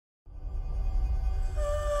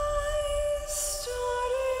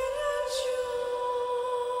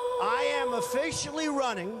officially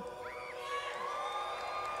running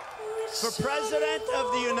for President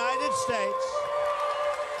of the United States,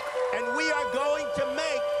 and we are going to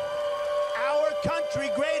make our country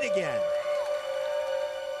great again.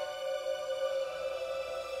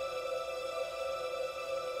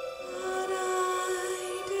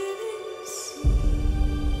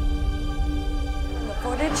 In the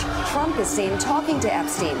footage, Trump is seen talking to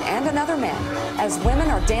Epstein and another man as women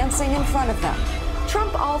are dancing in front of them.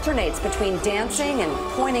 Trump alternates between dancing and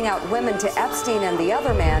pointing out women to Epstein and the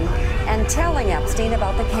other man and telling Epstein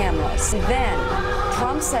about the cameras. Then,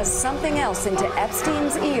 Trump says something else into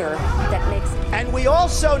Epstein's ear that makes... And we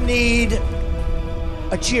also need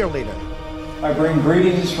a cheerleader. I bring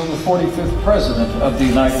greetings from the 45th President of the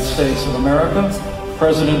United States of America,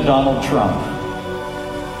 President Donald Trump.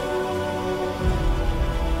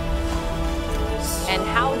 And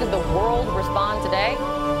how did the world respond today?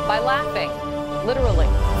 By laughing. Literally.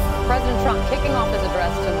 President Trump kicking off his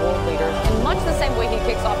address to world leaders in much the same way he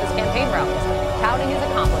kicks off his campaign rallies, touting his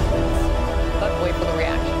accomplishments. But wait for the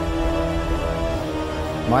reaction.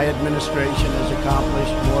 My administration has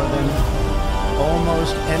accomplished more than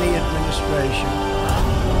almost any administration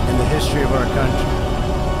in the history of our country.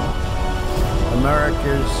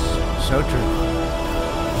 America's so true.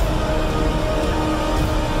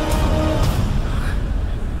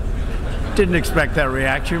 Didn't expect that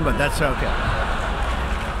reaction, but that's okay.